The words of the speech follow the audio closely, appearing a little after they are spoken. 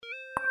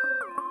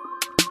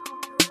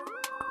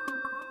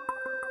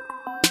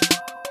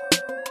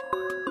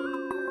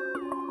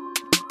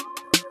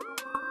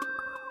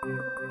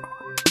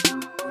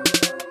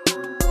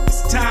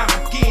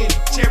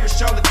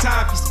cherish all the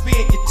time you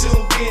spend, you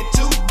tuned in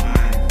to.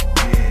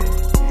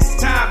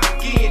 It's time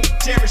again to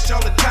cherish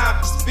all the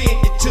time you spend,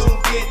 you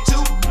tuned in to.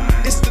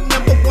 It's the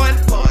number one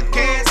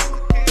podcast.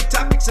 The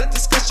topics of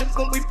discussion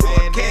when we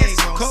broadcast.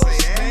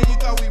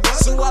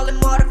 So all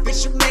them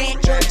artificial man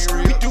jokes,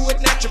 we do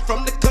it natural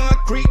from the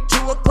concrete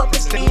to a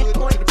public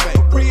standpoint.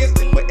 Real,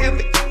 wherever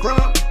you're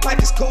from,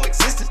 life is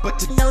coexistence, but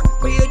to know the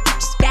real, you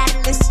just gotta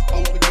listen.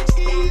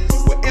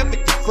 Wherever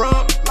you're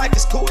from, life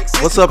is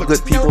coexistence. What's up,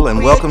 good people,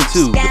 and welcome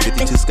to the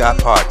 52 Scott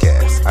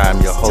Podcast. I'm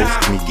your host,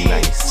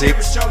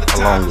 Miki96,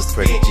 along with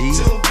Freddie G,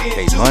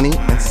 K Money,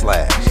 and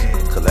Slash.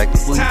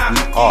 Collectively, we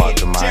are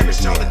the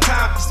Minded Men.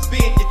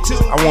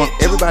 I want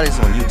everybody that's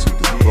on YouTube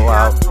to go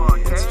out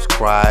and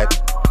subscribe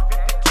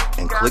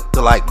and click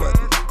the like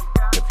button.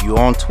 If you're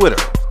on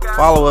Twitter,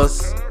 follow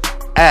us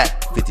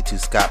at 52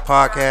 Scott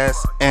Podcast,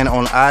 and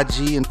on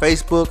IG and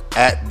Facebook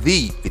at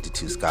the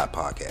 52 Scott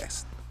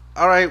Podcast.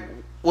 All right,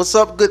 what's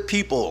up, good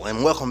people,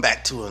 and welcome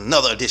back to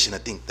another edition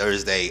of Think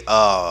Thursday.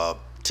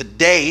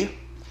 Today,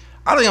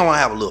 I think I want to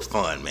have a little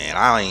fun, man.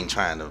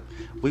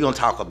 We're gonna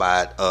talk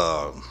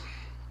about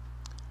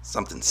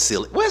something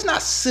silly. Well, it's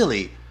not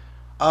silly.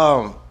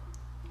 I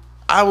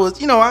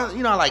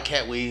like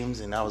Cat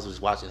Williams, and I was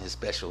just watching his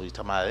special. He's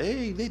talking about,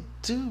 hey,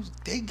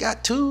 they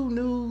got two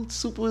new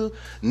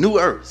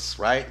Earths,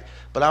 right?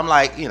 But I'm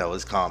like,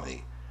 it's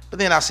comedy. But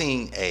then I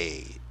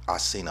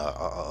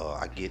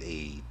get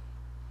a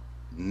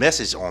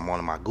message on one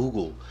of my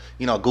Google.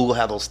 Google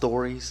have those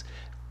stories,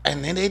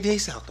 and then they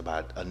talked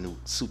about a new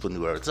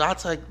Earth. So I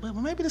was like, well,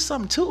 maybe there's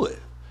something to it.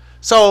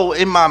 So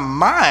in my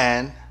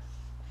mind,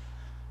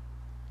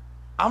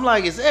 I'm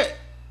like, is there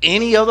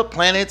any other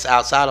planets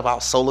outside of our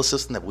solar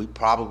system that we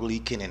probably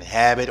can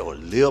inhabit or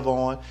live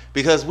on?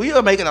 Because we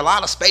are making a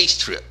lot of space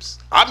trips.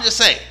 I'm just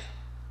saying.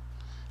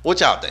 What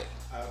y'all think?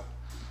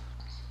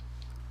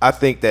 I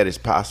think that is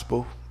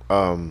possible.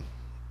 And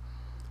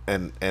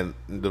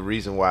the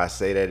reason why I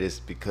say that is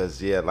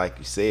because, like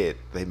you said,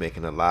 they're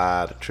making a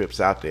lot of trips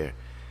out there.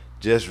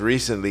 Just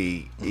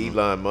recently,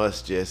 Elon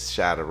Musk just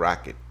shot a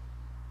rocket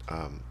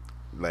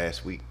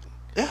last week.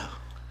 Yeah.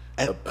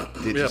 But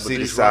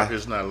these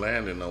rockets not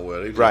landing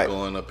nowhere. They just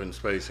going up in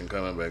space and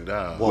coming back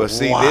down. Well,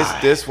 see,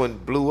 this one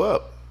blew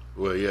up.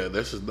 Well, yeah,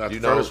 this is not the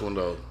first one,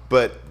 though.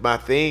 But my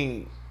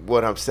thing,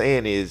 what I'm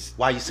saying is,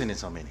 why are you sending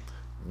so many?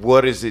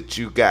 What is it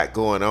you got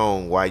going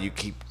on while you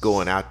keep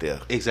going out there?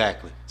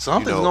 Exactly.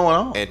 Something's going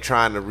on. And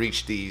trying to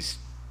reach these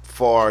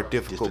far,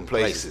 difficult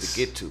places to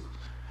get to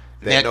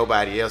that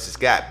nobody else has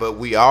got. But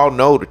we all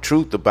know the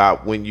truth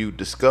about when you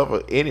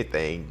discover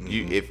anything,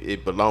 if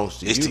it belongs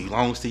to you. It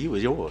belongs to you.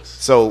 It's yours.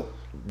 So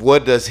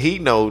what does he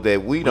know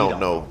that we don't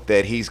know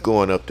that he's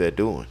going up there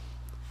doing?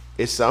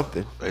 It's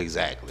something.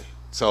 Exactly.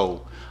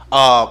 So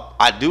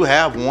I do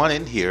have one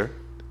in here.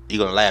 You're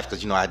going to laugh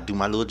because, I do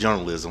my little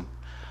journalism.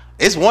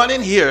 It's one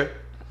in here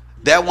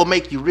that will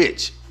make you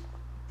rich.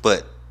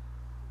 But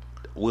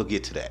we'll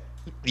get to that.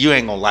 You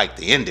ain't going to like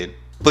the ending,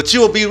 but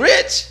you'll be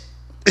rich.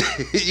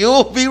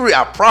 You'll be rich.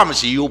 I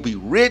promise you'll be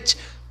rich,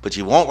 but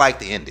you won't like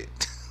the ending.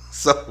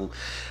 So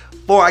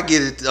before I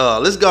get it,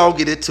 let's go and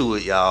get into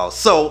it, y'all.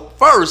 So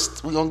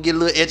first, we're going to get a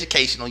little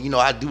educational.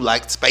 I do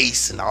like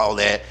space and all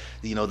that.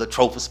 The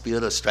troposphere,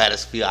 the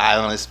stratosphere,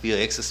 ionosphere,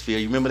 exosphere.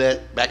 You remember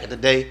that back in the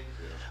day? Yeah.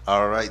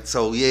 All right.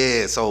 So,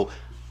 little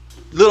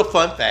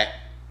fun fact.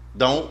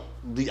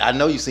 I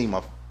know you seen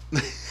my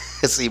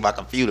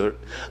computer.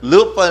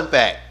 Little fun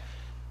fact.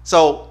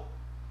 So,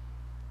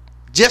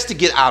 just to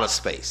get out of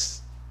space,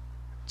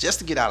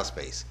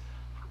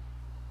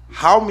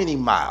 how many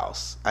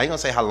miles, I ain't going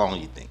to say how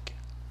long you think,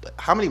 but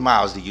how many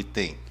miles do you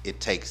think it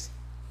takes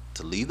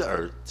to leave the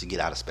Earth to get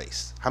out of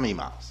space? How many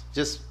miles?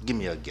 Just give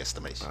me a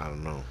guesstimation. I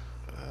don't know.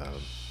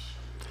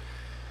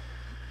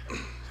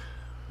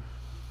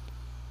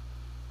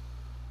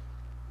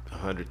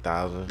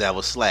 100,000. That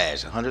was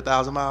Slash.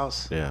 100,000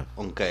 miles? Yeah.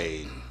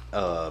 Okay.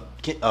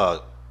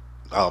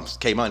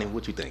 K Money,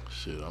 what you think?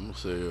 Shit, I'm gonna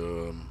say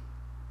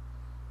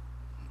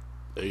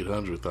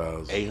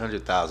 800,000.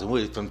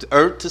 800,000. From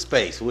Earth to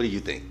space, what do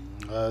you think?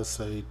 I'd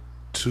say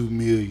 2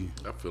 million.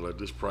 I feel like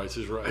this price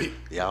is right.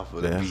 Y'all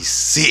finna be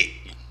sick.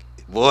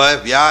 Boy,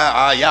 if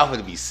y'all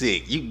finna be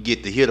sick. You can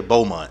get to hit the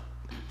Beaumont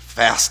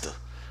faster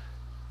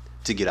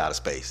to get out of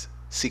space.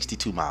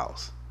 62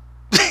 miles.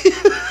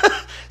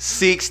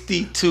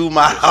 62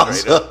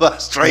 miles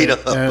straight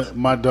up. And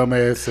my dumb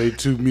ass say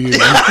 2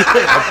 million. I'm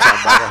talking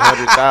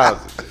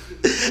about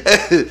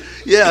 100,000.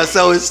 Yeah,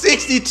 so it's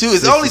 62.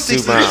 It's only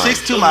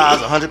 62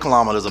 miles, 100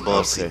 kilometers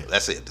above sea.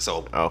 That's it.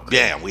 So,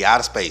 bam, we out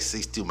of space,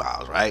 62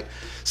 miles, right?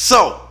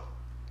 So,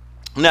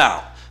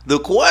 now, the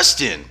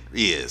question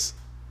is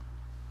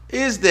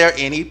there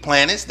any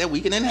planets that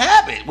we can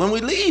inhabit when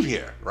we leave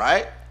here,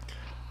 right?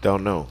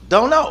 Don't know.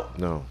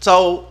 No.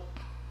 So,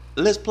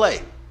 let's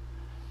play.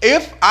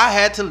 If I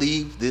had to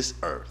leave this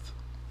Earth,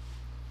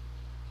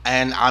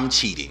 and I'm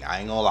cheating, I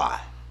ain't gonna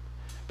lie,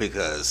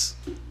 because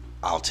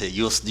I'll tell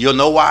you, you'll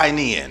know why in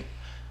the end.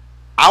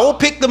 I will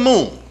pick the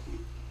moon.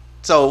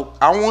 So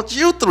I want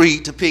you three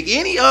to pick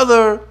any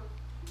other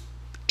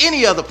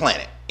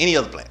planet.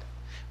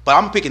 but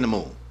I'm picking the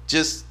moon.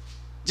 Just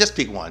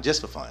pick one,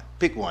 just for fun.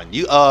 Pick one.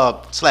 You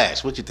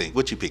Slash, what you think?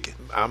 What you picking?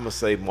 I'm gonna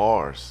say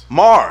Mars.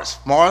 Mars.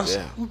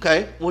 Yeah.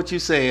 Okay. What you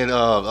saying?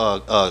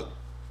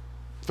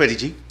 Freddie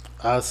G.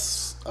 I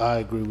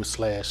agree with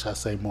Slash. I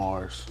say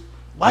Mars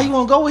Why you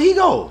want to go where he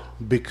go?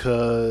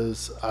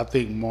 because I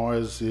think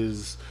Mars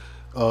is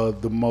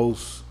the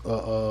most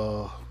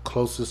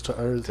closest to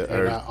Earth, To and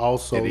Earth. I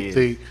also It is.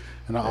 think,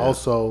 and I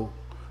also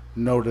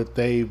know that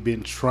they've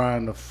been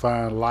trying to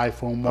find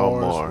life on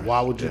Mars. Mars,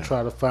 Why would you yeah.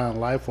 try to find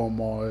life on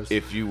Mars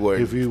If you were,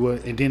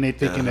 and then they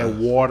thinking that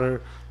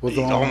water was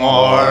on On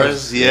Mars.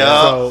 Mars,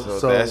 yeah.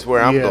 So that's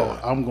where I'm yeah, going.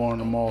 I'm going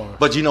to Mars.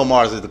 But you know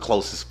Mars is the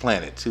closest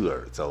planet to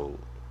Earth, so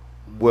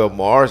well,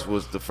 Mars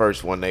was the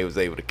first one they was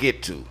able to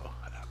get to.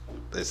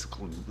 it's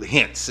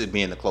hence it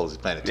being the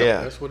closest planet. to Yeah.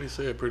 Earth. That's what he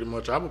said pretty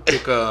much. I would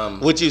pick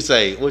What you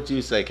say? What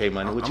you say, K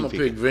Money? I'm What you gonna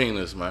pick? pick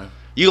Venus, man.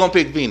 You gonna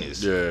pick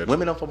Venus? Yeah.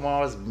 Women are from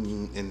Mars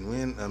and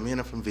men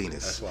are from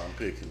Venus. That's why I'm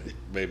picking it.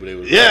 Maybe they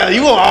was Yeah,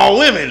 you want all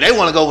women. They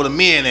want to go with the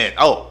men that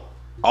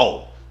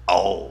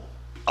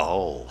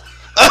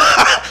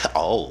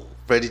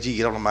Freddie G,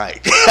 get on the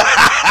mic.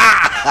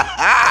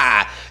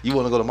 You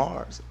want to go to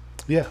Mars?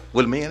 Yeah,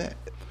 Where the men at?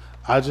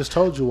 I just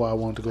told you why I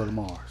wanted to go to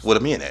Mars. Where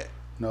the men at?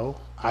 No,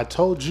 I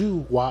told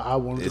you why I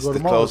wanted It's to go the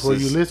to Mars. Where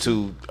you closest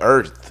listen to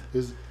Earth.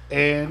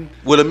 and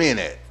Where the men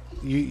at?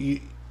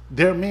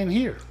 there are men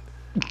here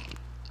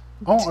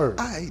on Earth.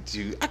 I hate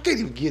you. I can't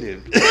even get it.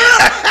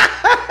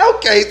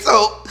 Okay,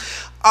 so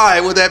all right.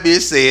 With that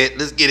being said,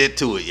 let's get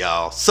into it,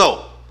 y'all.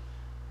 So,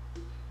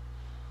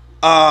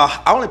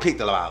 I only picked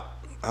about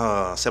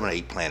 7 or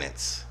 8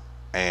 planets,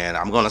 and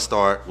I'm gonna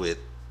start with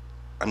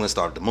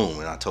the moon.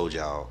 And I told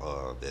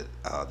y'all that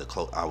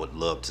I would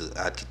love to.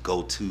 I could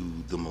go to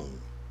the moon.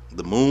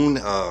 The moon.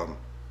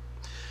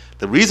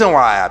 The reason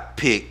why I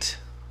picked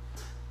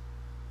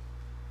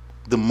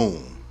the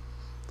moon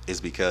is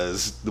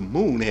because the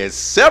moon has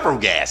several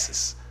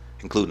gases,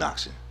 including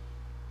oxygen.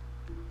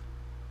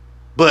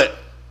 But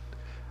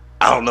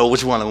I don't know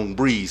which one I'm gonna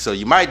breathe. So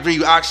you might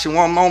breathe oxygen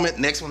one moment,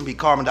 next one be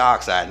carbon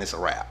dioxide, and it's a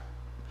wrap.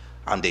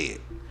 I'm dead.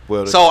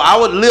 Well, So I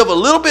would live a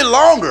little bit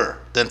longer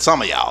than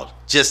some of y'all,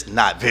 just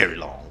not very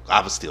long.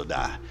 I would still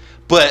die,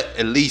 but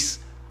at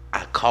least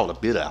I caught a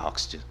bit of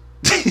oxygen.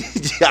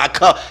 I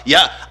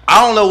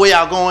don't know where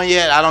y'all going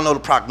yet. I don't know the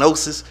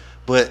prognosis,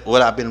 but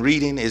what I've been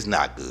reading is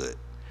not good.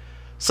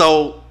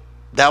 So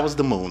that was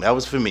the moon. That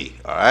was for me.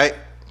 All right.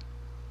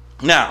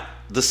 Now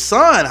the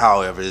sun,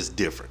 however, is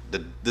different.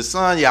 The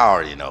sun, y'all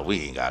already know. We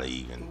ain't gotta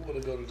even. Who wanna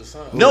go to the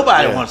sun?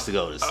 Nobody Yeah. wants to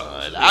go to the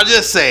sun. I'm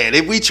just saying,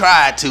 if we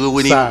tried to,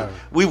 we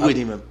wouldn't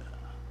even.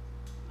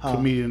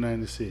 Comedian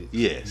 96.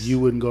 Yes. You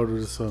wouldn't go to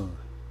the sun.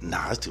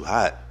 Nah, it's too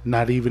hot.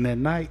 Not even at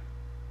night.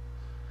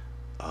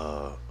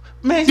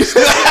 Man, you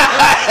still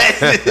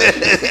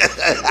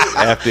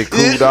after it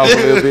cooled off a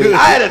little bit.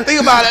 I had to think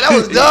about it. That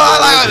was dumb.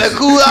 I like to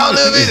cool out a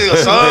little bit. The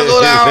sun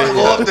go down,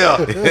 go up there.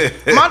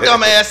 My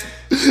dumb ass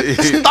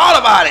thought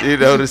about it. You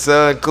know, the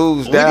sun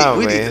cools down,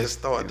 we man. need to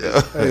start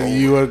this.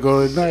 You want to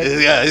go at night?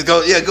 Yeah,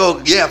 go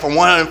from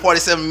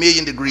 147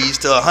 million degrees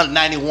to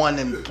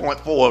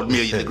 191.4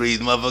 million degrees,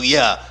 motherfucker.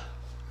 Yeah,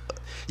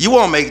 you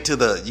won't make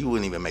it you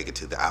wouldn't even make it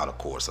to the outer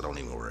core, so don't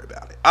even worry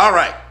about it. All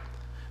right.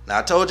 Now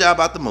I told y'all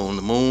about the moon.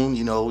 The moon,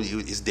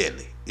 it's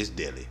deadly. It's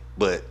deadly.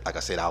 But like I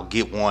said, I'll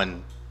get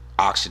one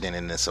oxygen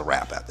and it's a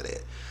wrap after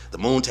that. The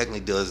moon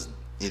technically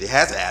it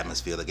has an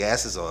atmosphere. The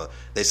gases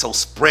they're so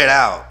spread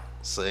out,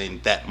 so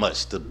ain't that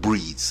much to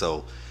breathe.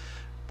 So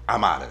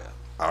I'm out of there.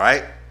 All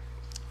right.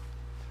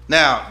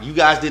 Now you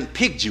guys didn't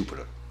pick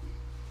Jupiter.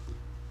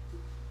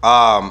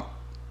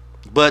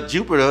 But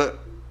Jupiter,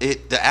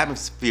 the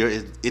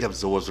atmosphere it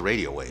absorbs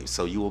radio waves,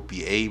 so you'll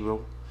be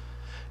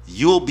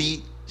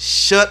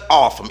shut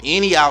off from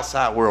any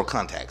outside world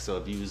contact. So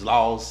if you was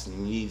lost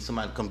and you need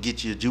somebody to come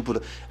get you to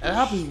Jupiter, and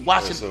I'll be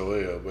watching.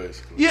 SOL,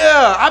 basically.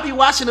 Yeah, I'll be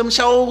watching them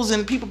shows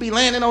and people be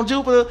landing on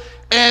Jupiter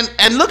and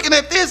looking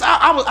at this.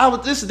 I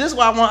was this is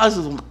why this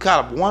is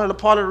kind of one of the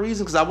part of the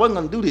reason because I wasn't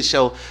gonna do this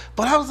show,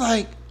 but I was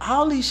like,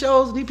 all these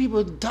shows, these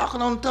people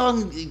talking on the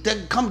tongue,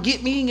 they come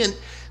get me, and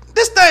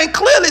this thing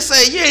clearly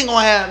say you ain't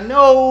gonna have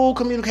no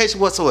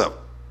communication whatsoever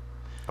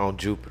On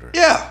Jupiter.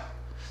 Yeah,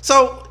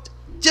 so.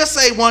 Just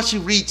say once you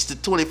reach the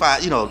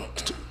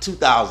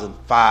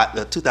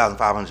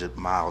 2,500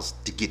 miles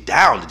to get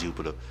down to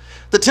Jupiter,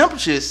 the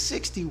temperature is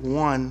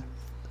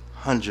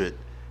 6,100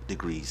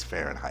 degrees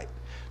Fahrenheit.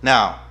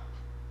 Now,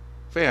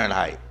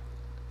 Fahrenheit,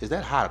 is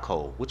that hot or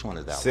cold? Which one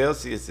is that?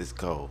 Celsius is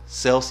cold.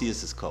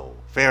 Celsius is cold.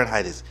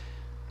 Fahrenheit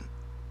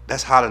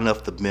that's hot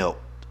enough to melt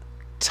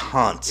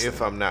tungsten.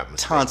 If I'm not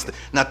mistaken. Tungsten.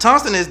 Now,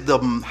 tungsten is the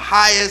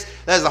highest,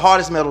 that's the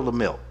hardest metal to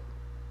melt.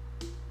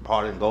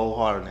 Harder than gold,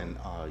 harder than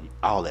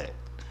all that.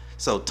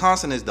 So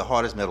tungsten is the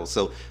hardest metal.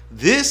 So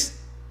this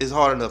is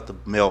hard enough to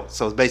melt.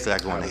 So it's basically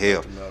like going to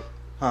hell.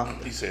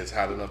 He said it's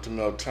hot enough to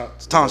melt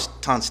Tungsten.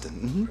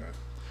 Mm-hmm.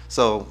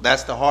 So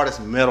that's the hardest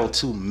metal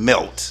to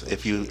melt.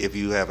 If you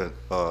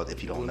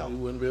don't know. You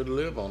wouldn't be able to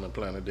live on the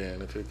planet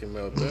then if it can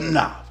melt that.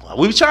 Nah,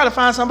 we were trying to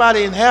find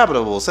somebody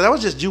inhabitable. So that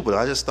was just Jupiter.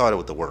 I just started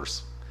with the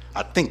worst.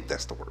 I think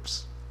that's the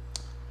worst.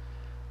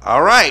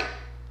 All right.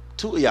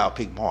 2 of y'all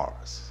pick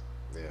Mars.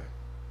 Yeah.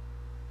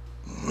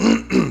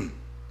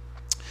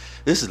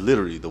 This is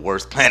literally the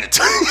worst planet.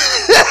 I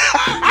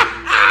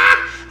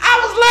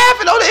was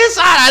laughing on the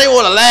inside. I didn't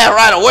want to laugh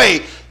right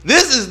away.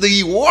 This is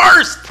the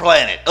worst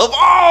planet of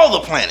all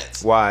the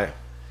planets. Why?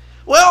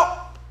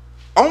 Well,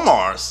 on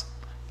Mars,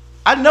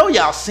 I know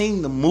y'all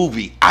seen the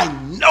movie. I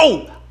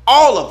know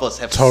all of us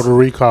have. Total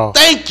Recall.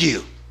 Thank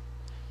you.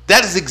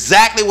 That is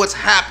exactly what's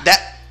happened.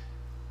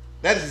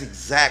 That is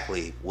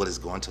exactly what is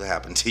going to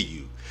happen to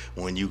you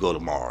when you go to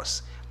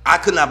Mars. I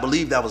could not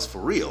believe that was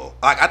for real.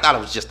 Like, I thought it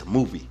was just a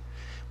movie.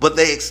 But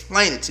they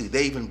explain it to you.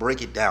 They even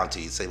break it down to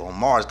you. Say, on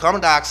Mars,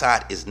 carbon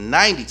dioxide is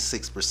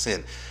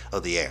 96%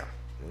 of the air.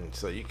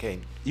 So you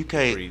can't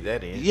breathe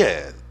that in.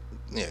 Yeah.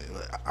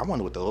 I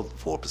wonder what the other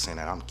 4%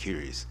 are. I'm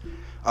curious.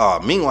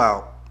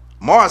 Meanwhile,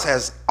 Mars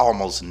has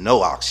almost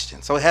no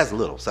oxygen. So it has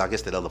little. So I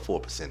guess that other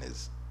 4%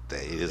 is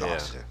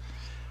oxygen.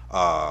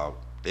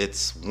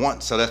 It's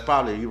one. So that's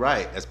probably, you're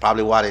right. That's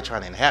probably why they're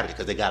trying to inhabit it,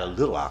 because they got a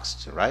little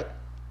oxygen, right?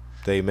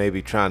 They may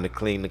be trying to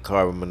clean the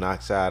carbon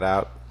monoxide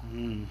out.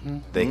 Mm-hmm.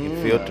 They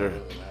can filter.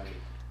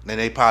 Then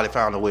they probably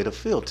found a way to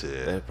filter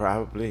it. That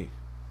probably.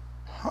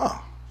 Huh.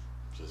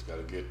 Just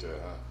gotta get there,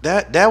 huh?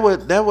 That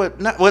would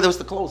not. Well, it was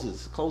the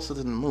closest, closer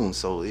to the moon.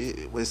 So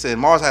it said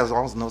Mars has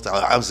almost no.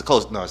 I was the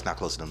closest. No, it's not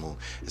closer to the moon.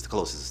 It's the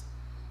closest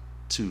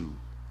to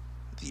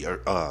the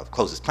Earth.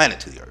 Closest planet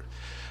to the Earth.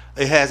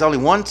 It has only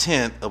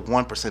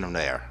 1/10% of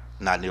the air.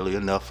 Not nearly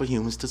enough for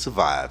humans to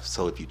survive.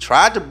 So if you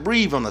tried to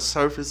breathe on the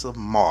surface of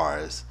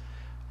Mars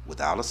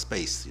without a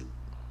spacesuit,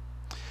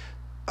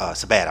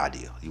 it's a bad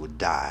idea. You would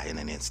die in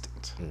an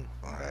instant.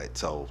 All right.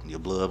 So your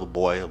blood will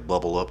boil,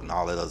 bubble up, and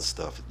all that other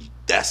stuff.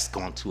 That's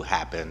going to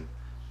happen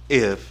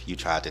if you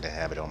try to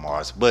inhabit on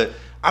Mars. But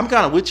I'm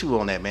kind of with you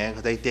on that, man,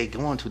 because they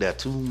going to that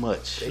too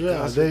much.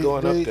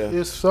 Going up there.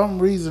 There's some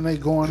reason they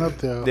going up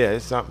there. Yeah,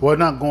 it's something. Well,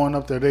 not going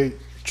up there. They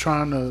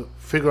trying to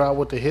figure out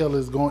what the hell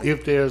is going.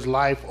 If there's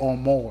life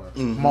on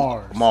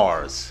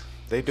Mars.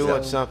 They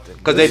doing something.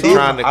 Because they did.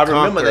 I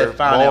remember they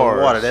found that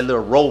water. That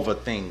little rover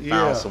thing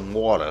found some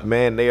water.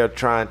 Man, they are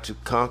trying to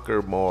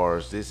conquer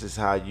Mars. This is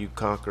how you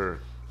conquer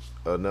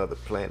another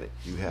planet.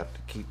 You have to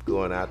keep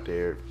going out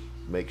there,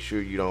 make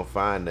sure you don't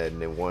find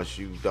nothing, and once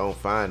you don't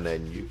find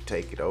nothing, you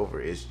take it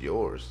over. It's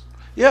yours.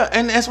 Yeah,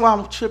 and that's why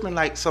I'm tripping.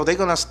 Like, so they're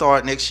gonna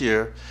start next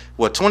year.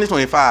 Well,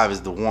 2025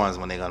 is the ones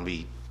when they're gonna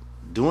be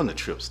doing the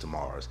trips to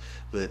Mars,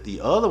 but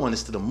the other one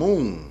is to the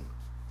moon.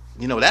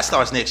 You know, that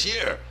starts next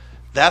year.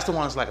 That's the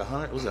one that's like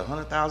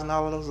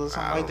 $100,000 or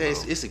something like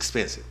that. It's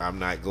expensive. I'm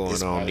not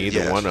going on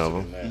either one of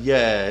them.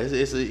 Yeah,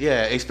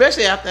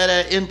 especially after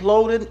that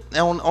imploded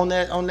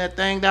on that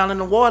thing down in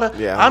the water.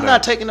 Yeah, I'm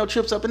not taking no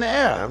trips up in the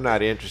air. I'm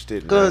not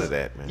interested in none of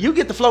that, man. You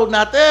get to floating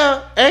out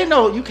there,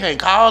 you can't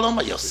call them,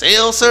 or your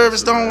cell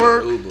service don't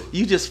work. Uber.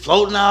 You just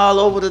floating all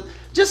over the.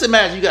 Just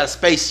imagine you got a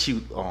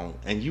spacesuit on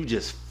and you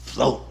just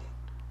float.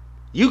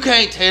 You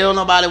can't tell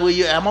nobody where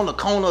you. I'm on the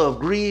corner of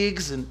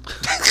Griggs and.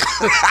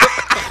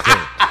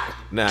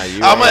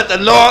 I'm at the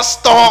North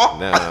Star.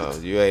 No,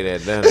 you ain't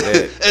at none of that.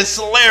 And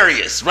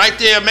Solarius, right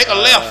there. Make a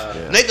left.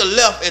 Yeah. Make a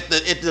left at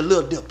the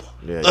Little Dipper.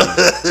 Yeah,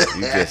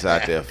 you just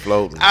out there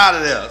floating. Out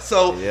of there.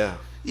 So yeah.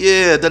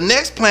 The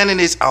next planet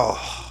is I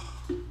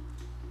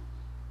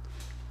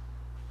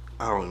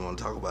don't even want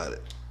to talk about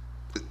it.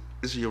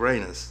 It's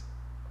Uranus.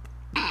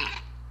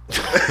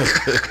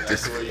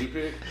 That's what you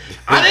picked?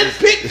 I didn't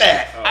pick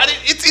that.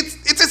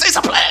 It's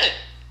a planet.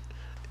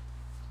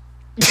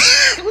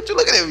 What you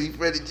looking at me,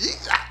 Freddie G?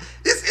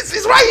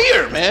 It's right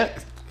here, man.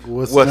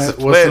 What's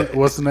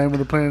the name of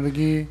the planet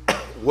again?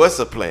 What's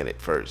a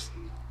planet first?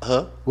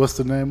 Huh? What's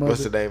the name of it?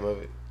 What's the name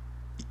of it?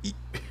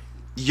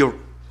 Your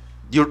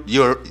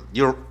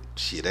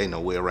shit, ain't no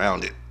way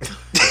around it.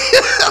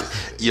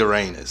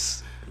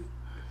 Uranus.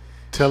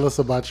 Tell us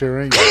about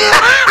Uranus.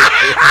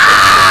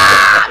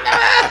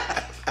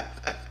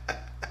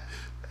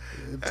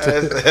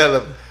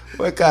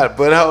 What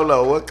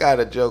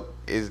kind of joke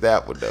is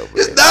that one though, man?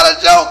 It's not a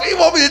joke. He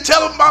want me to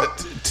tell him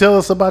about. Tell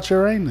us about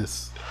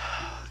Uranus.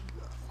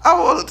 I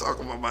want to talk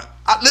about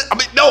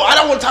I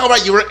don't want to talk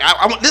about Uranus.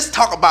 Let's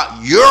talk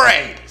about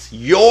Uranus.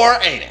 Your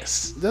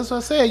anus. That's what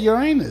I said.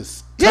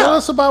 Uranus. Tell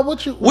us about what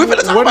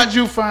did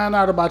you find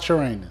out about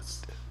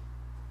Uranus?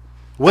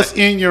 What's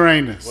in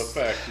Uranus? What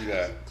facts you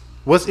got?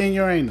 What's in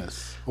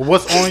Uranus? Or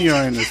what's on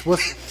Uranus?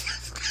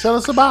 Tell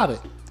us about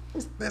it.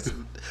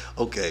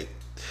 Okay.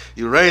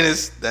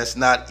 Uranus, that's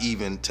not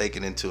even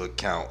taking into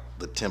account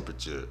the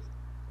temperature.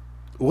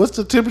 What's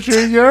the temperature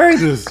in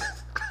Uranus?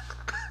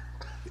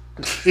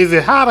 Is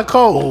it hot or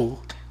cold?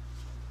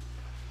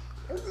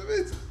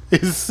 Is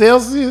it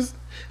Celsius?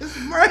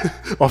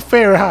 Or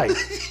Fahrenheit?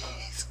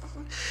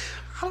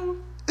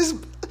 It's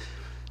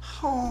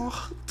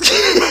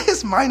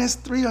minus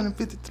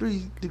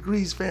 353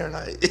 degrees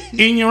Fahrenheit.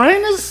 In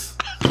Uranus?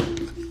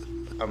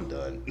 I'm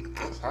done.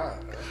 That's hot.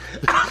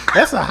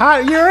 That's a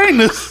hot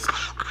Uranus.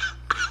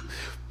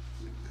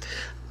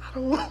 I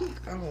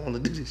don't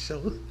want to do this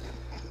show.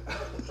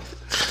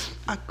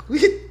 I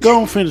quit. Go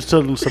and finish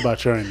telling us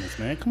about your anus,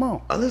 man. Come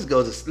on. Let's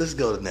go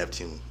to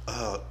Neptune.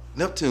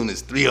 Neptune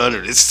is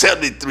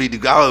 373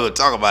 degrees. I don't even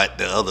talk about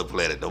the other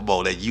planet no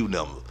more. That U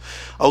number.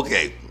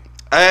 Okay,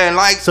 and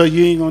like. So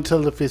you ain't gonna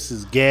tell if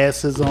it's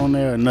gases on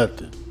there or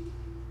nothing.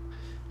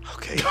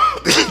 Okay,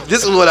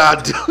 this is what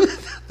I do.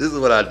 This is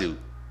what I do.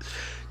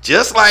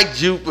 Just like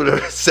Jupiter,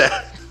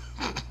 Saturn,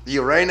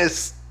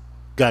 Uranus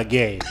got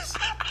gas.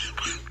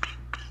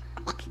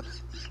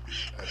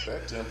 At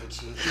that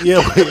temperature. Yeah,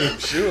 I'm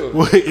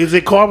sure. Is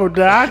it carbon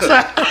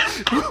dioxide?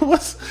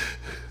 What's?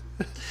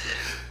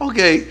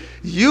 Okay,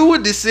 you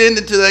would descend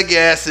into the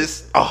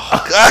gases.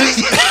 Oh God.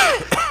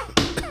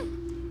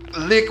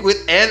 Liquid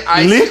and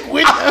ice.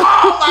 Liquid?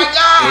 Oh my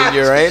God!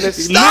 In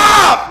Uranus?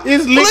 Stop!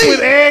 It's liquid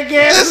Please. and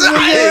gas. It's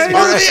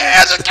supposed to be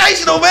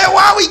educational, man.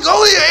 Why we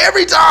go here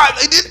every time?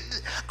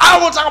 I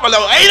don't want to talk about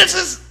no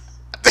anuses.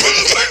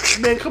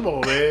 Man, come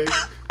on, man.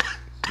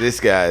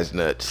 This guy is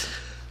nuts.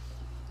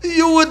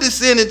 You would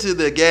descend into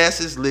the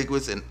gases,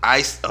 liquids, and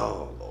ice.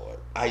 Oh Lord,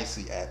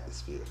 icy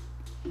atmosphere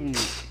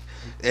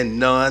and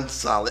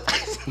non-solid.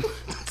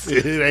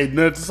 It ain't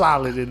nothing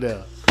solid in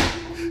there.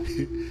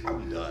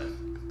 I'm done.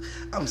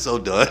 I'm so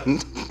done.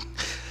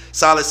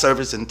 Solid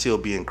surface until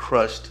being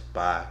crushed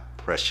by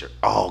pressure.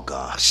 Oh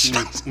gosh.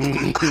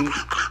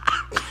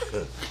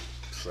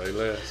 Say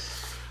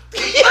less.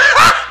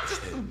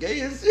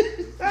 Gay as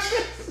shit.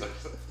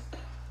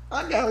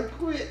 I gotta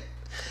quit.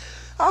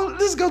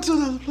 Let's go to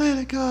another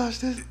planet.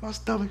 Gosh, my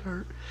stomach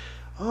hurt.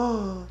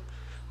 Oh,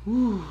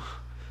 whew.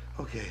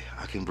 Okay,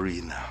 I can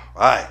breathe now.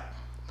 All right.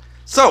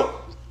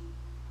 So,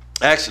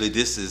 actually,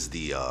 this is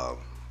the.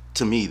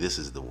 To me, this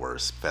is the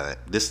worst planet.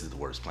 This is the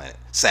worst planet.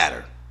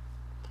 Saturn.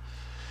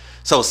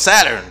 So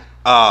Saturn,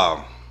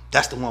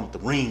 that's the one with the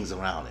rings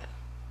around it.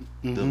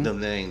 Mm-hmm.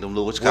 Them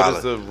little what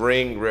does the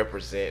ring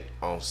represent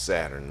on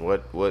Saturn?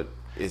 What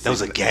is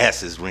those? Are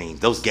gases rings.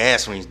 Those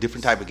gas rings,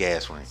 different type of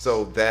gas rings.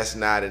 So that's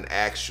not an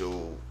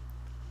actual.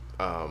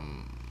 What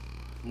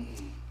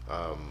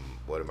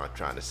am I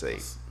trying to say?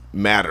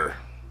 Matter.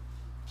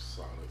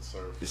 Solid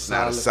surface. It's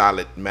not a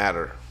solid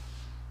matter.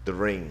 The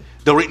ring.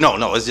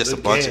 No, it's just a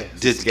bunch of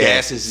just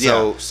gases.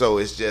 Yeah. So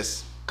it's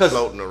just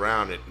floating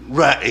around it.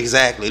 Right,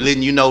 exactly.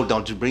 Letting you know,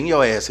 don't you bring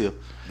your ass here.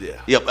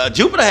 Yeah. Yep.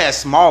 Jupiter has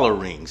smaller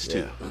rings too.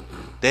 Yeah.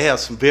 They have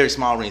some very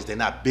small rings. They're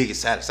not big as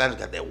Saturn. Saturn's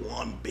got that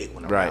one big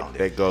one around Right, it.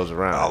 that goes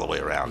around. All the way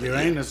around.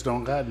 Uranus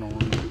don't got no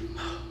ring.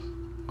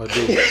 Or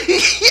do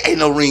Ain't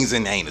no rings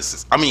in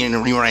anuses. I mean,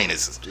 in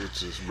Uranus. It's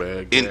just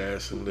bad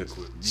gas and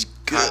liquid.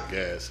 Hot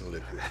gas and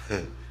liquid.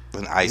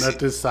 And icy.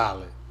 nothing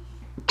solid.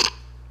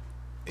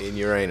 In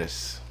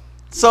Uranus.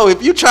 So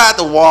if you tried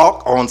to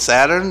walk on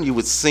Saturn, you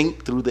would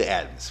sink through the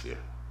atmosphere.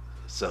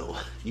 So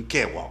you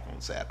can't walk on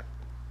Saturn.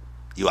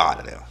 You out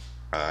of there.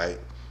 All right.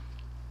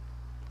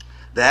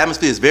 The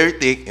atmosphere is very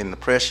thick, and the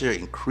pressure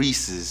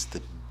increases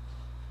the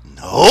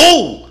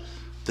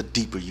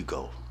deeper you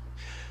go.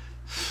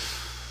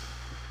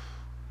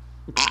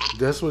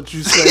 That's what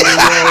you say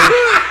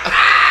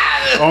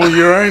on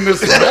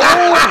Uranus.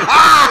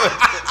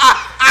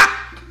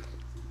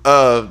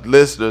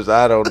 Listeners,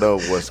 I don't know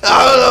what's going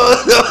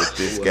on with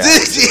this guy.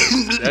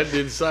 That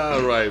didn't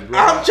sound right, bro.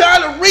 I'm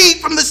trying to read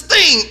from this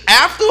thing.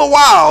 After a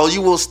while,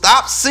 you will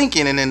stop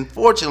sinking and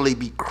unfortunately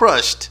be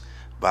crushed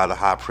by the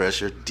high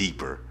pressure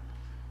deeper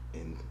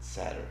in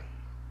Saturn.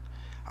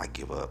 I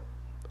give up.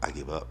 I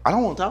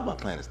don't want to talk about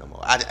planets no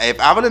more. If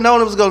I would have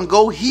known it was going to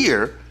go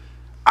here,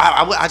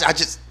 I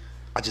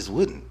just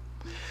wouldn't.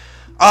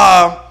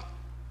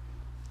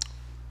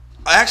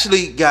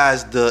 Actually,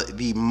 guys, the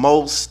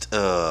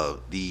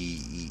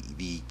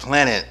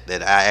planet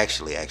that I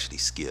actually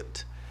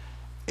skipped,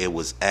 it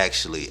was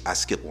actually I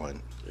skipped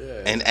one,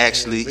 and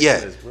actually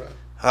Venus,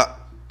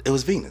 it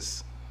was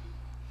Venus.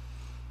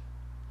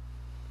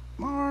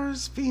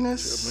 Mars,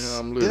 Venus.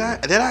 Yeah, man,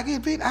 did I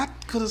get Venus? I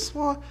could have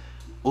sworn.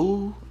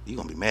 Ooh, you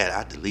gonna be mad?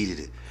 I deleted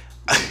it.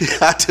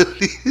 I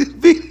deleted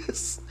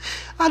Venus.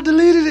 I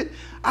deleted it.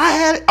 I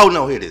had it. Oh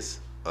no, here it is.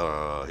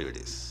 Here it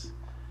is.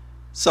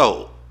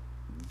 So,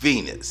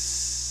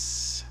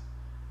 Venus.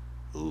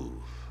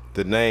 Ooh.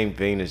 The name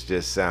Venus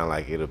just sound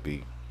like it'll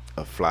be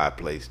a fly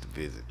place to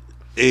visit.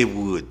 It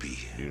would be.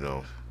 You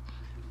know.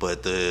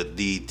 But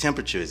the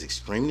temperature is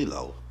extremely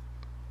low.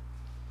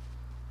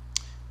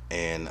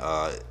 And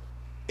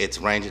it's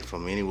ranging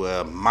from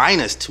anywhere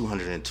minus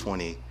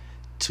 220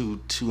 to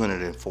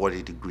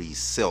 240 degrees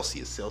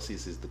Celsius.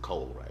 Celsius is the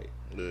cold, right?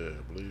 Yeah,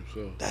 I believe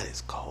so. That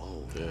is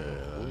cold. Yeah,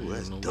 ooh,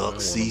 that's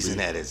duck season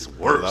at its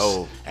worst.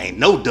 Low. Ain't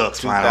no ducks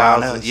flying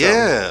around now.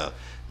 Yeah.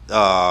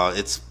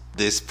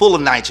 It's full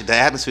of nitrogen. The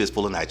atmosphere is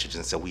full of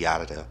nitrogen, so we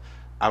out of there.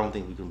 I don't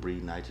think we can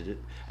breathe nitrogen.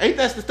 Ain't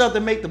that the stuff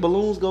that make the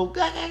balloons go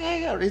ga, ga, ga,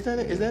 ga? Is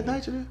that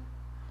nitrogen?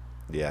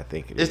 Yeah, I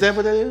think it is. Is that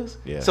what that is?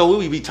 Yeah. So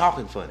we be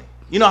talking funny.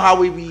 You know how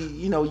we be,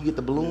 you get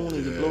the balloon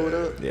and you blow it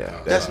up?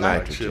 Yeah, That's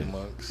nitrogen.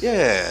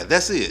 Yeah,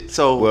 that's it.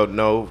 So well,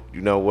 no,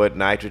 you know what?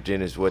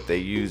 Nitrogen is what they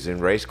use in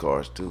race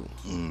cars too.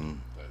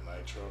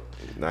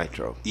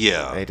 Nitro.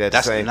 Yeah, ain't that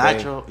that's the same the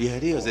nitro. thing? Yeah,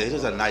 it is. It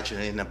is a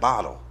nitrogen in the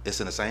bottle. It's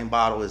in the same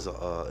bottle as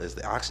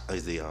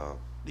the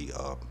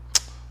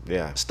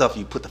stuff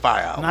you put the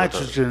fire out.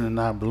 Nitrogen is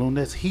not balloon.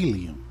 That's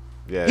helium.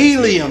 Yeah,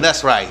 helium.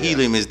 That's right. Yeah.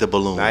 Helium is the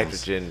balloons.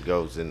 Nitrogen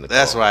goes in the car.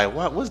 That's right.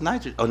 What's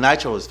nitrogen? Oh,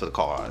 nitro is for the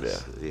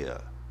cars. Yeah.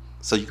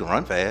 So you can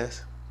run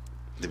fast.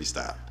 Let me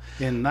stop.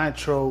 And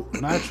nitro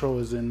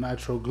is in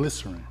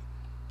nitroglycerin.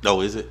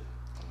 Oh, is it?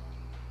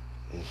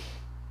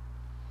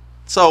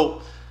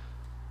 So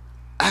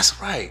that's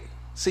right.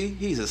 See,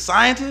 he's a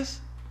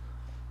scientist,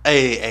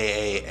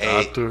 a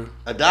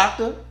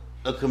doctor,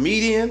 a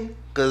comedian.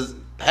 Because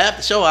half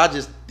the show I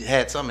just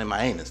had something in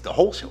my anus, the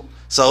whole show.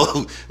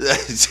 So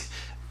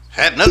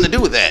had nothing to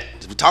do with that.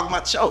 We're talking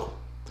about the show.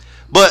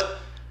 But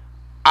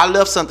I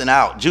left something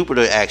out.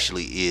 Jupiter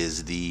actually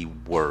is the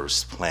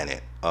worst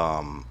planet.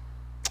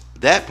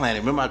 That planet,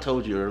 remember I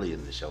told you earlier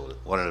in the show,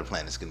 one of the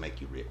planets can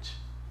make you rich.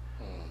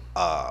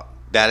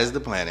 That is the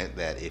planet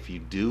that if you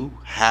do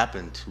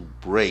happen to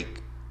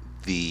break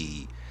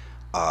the,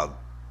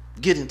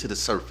 get into the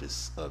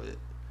surface of it,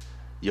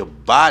 your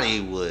body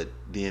would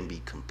then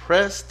be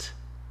compressed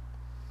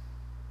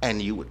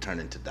and you would turn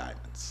into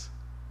diamonds.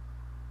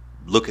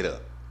 Look it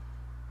up.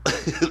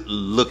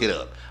 Look it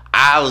up.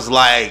 I was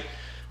like,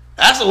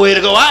 that's the way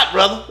to go out,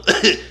 brother.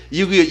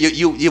 you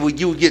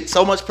would get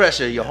so much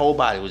pressure, your whole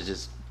body was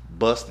just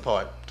bust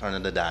apart, turn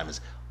into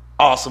diamonds.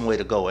 Awesome way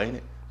to go, ain't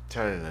it?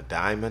 Turning a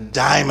diamond?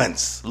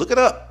 Diamonds. Look it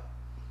up.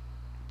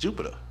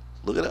 Jupiter.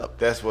 Look it up.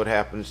 That's what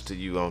happens to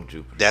you on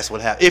Jupiter. That's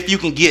what happens. If you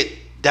can get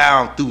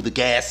down through the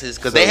gases,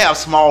 because they have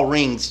small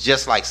rings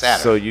just like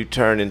Saturn. So you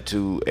turn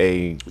into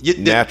a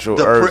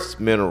natural Earth's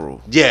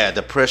mineral. Yeah,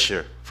 the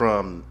pressure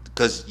from,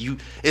 because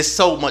it's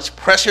so much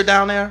pressure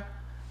down there.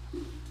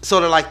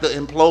 Sort of like the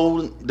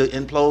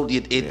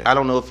implode. I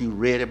don't know if you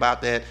read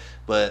about that,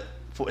 but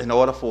in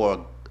order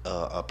for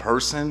a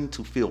person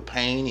to feel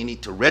pain, you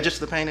need to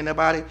register pain in their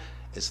body.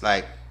 It's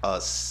like a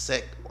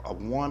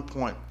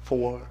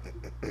 1.4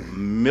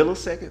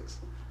 milliseconds.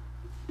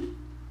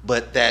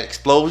 But that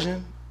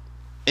implosion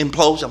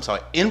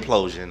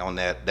on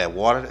that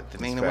water, that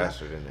thing,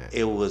 faster than that.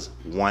 It was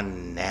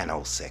 1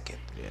 nanosecond.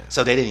 Yeah.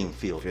 So they didn't even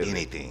feel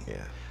anything.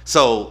 Yeah.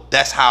 So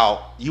that's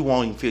how you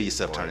won't even feel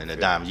yourself turning into a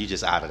diamond. You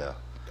just out of there.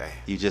 Damn.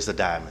 You just a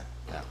diamond.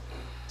 Yeah.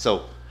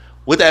 So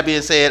with that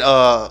being said,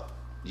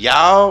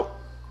 y'all,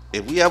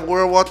 if we have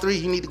World War III,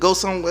 you need to go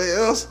somewhere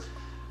else.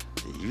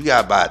 You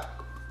got about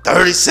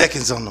 30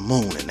 seconds on the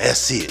moon, and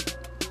that's it.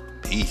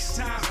 Peace.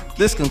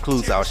 This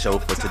concludes our show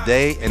for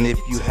today, and if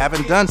you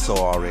haven't done so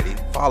already,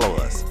 follow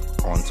us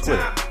on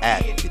Twitter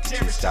at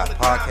 52 Scott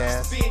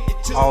Podcast,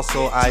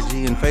 also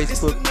IG and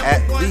Facebook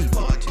at the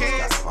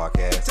 52 Scott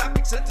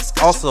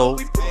Podcast. Also,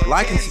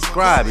 like and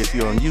subscribe if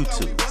you're on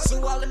YouTube.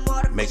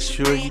 Make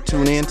sure you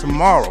tune in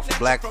tomorrow for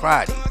Black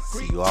Friday.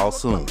 See you all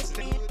soon.